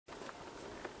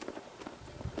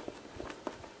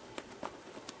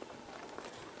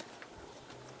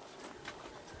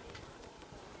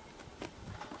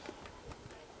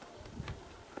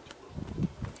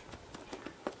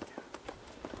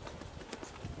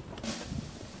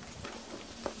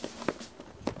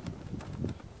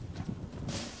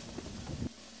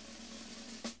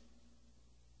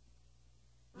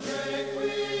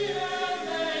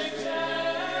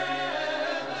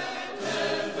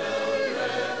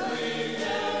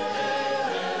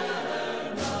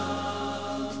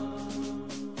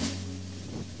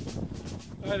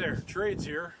Hi there, Trades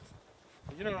here.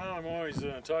 You know how I'm always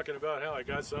talking about how I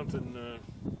got something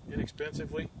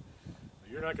inexpensively?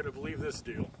 You're not going to believe this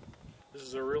deal. This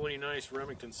is a really nice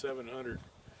Remington 700.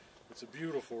 It's a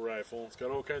beautiful rifle. It's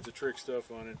got all kinds of trick stuff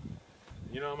on it.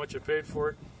 You know how much I paid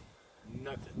for it?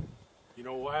 Nothing. You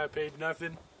know why I paid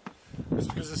nothing? It's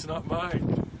because it's not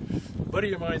mine. A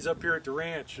buddy of mine's up here at the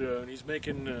ranch, and he's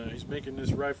making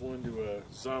this rifle into a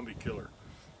zombie killer.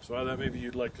 So I thought maybe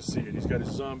you'd like to see it. He's got his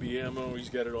zombie ammo. He's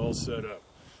got it all set up.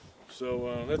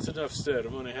 So that's enough said.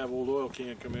 I'm going to have old oil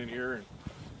can come in here, and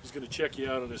he's going to check you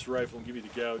out on this rifle and give you the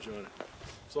gouge on it.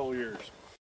 It's all yours.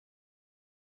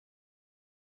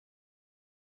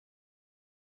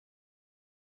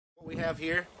 What we have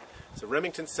here is a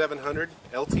Remington 700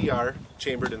 LTR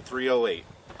chambered in .308.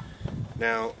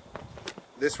 Now,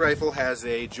 this rifle has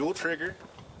a dual trigger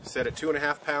set at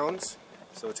 2.5 pounds,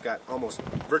 so it's got almost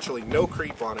virtually no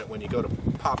creep on it when you go to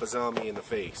pop a zombie in the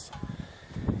face.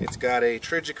 It's got a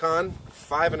Trigicon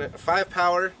 5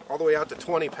 power all the way out to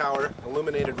 20 power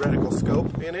illuminated reticle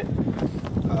scope in it.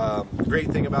 The great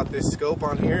thing about this scope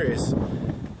on here is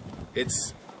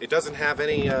it doesn't have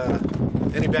any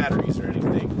batteries or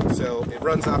anything, so it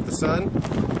runs off the sun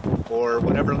or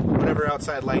whatever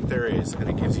outside light there is, and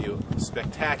it gives you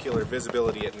spectacular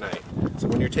visibility at night. So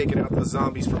when you're taking out those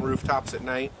zombies from rooftops at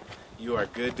night, you are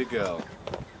good to go.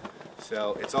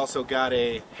 So it's also got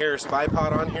a Harris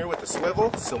bipod on here with a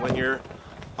swivel, so when you're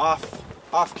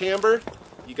off camber,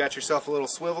 you got yourself a little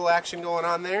swivel action going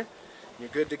on there. You're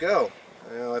good to go.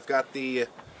 I've got the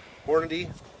Hornady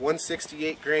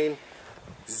 168 grain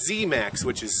Z-Max,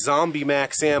 which is Zombie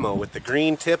Max ammo with the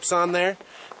green tips on there.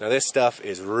 Now this stuff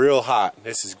is real hot.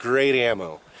 This is great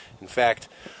ammo. In fact,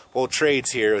 old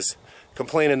Trades here was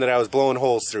complaining that I was blowing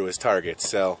holes through his targets,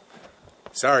 so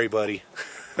sorry, buddy.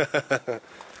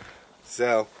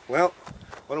 So, well,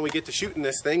 why don't we get to shooting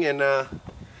this thing and let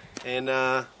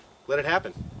it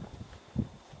happen.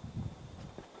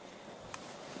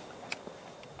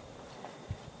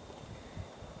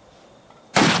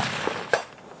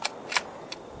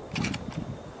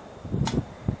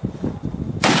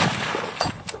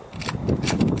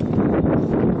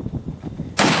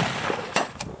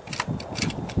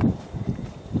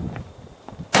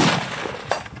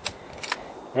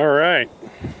 All right,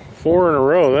 4 in a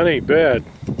row. That ain't bad.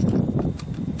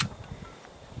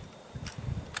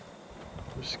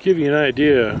 Just to give you an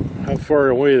idea how far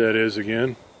away that is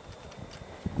again.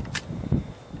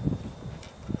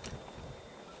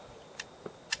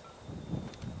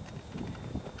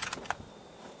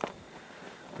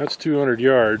 That's 200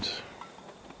 yards.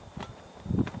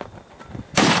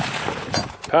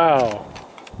 Pow!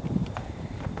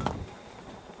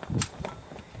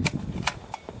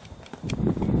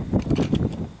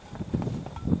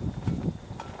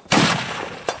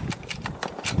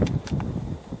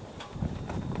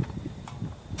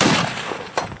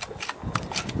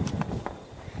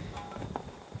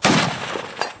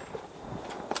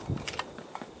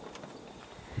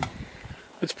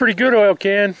 It's pretty good, oil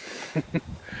can.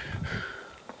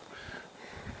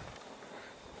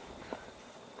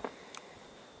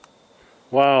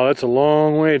 Wow, that's a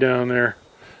long way down there.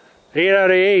 8 out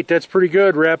of 8, that's pretty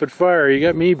good, rapid fire. You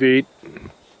got me beat.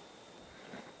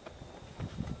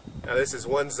 Now this is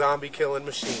one zombie killing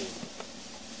machine.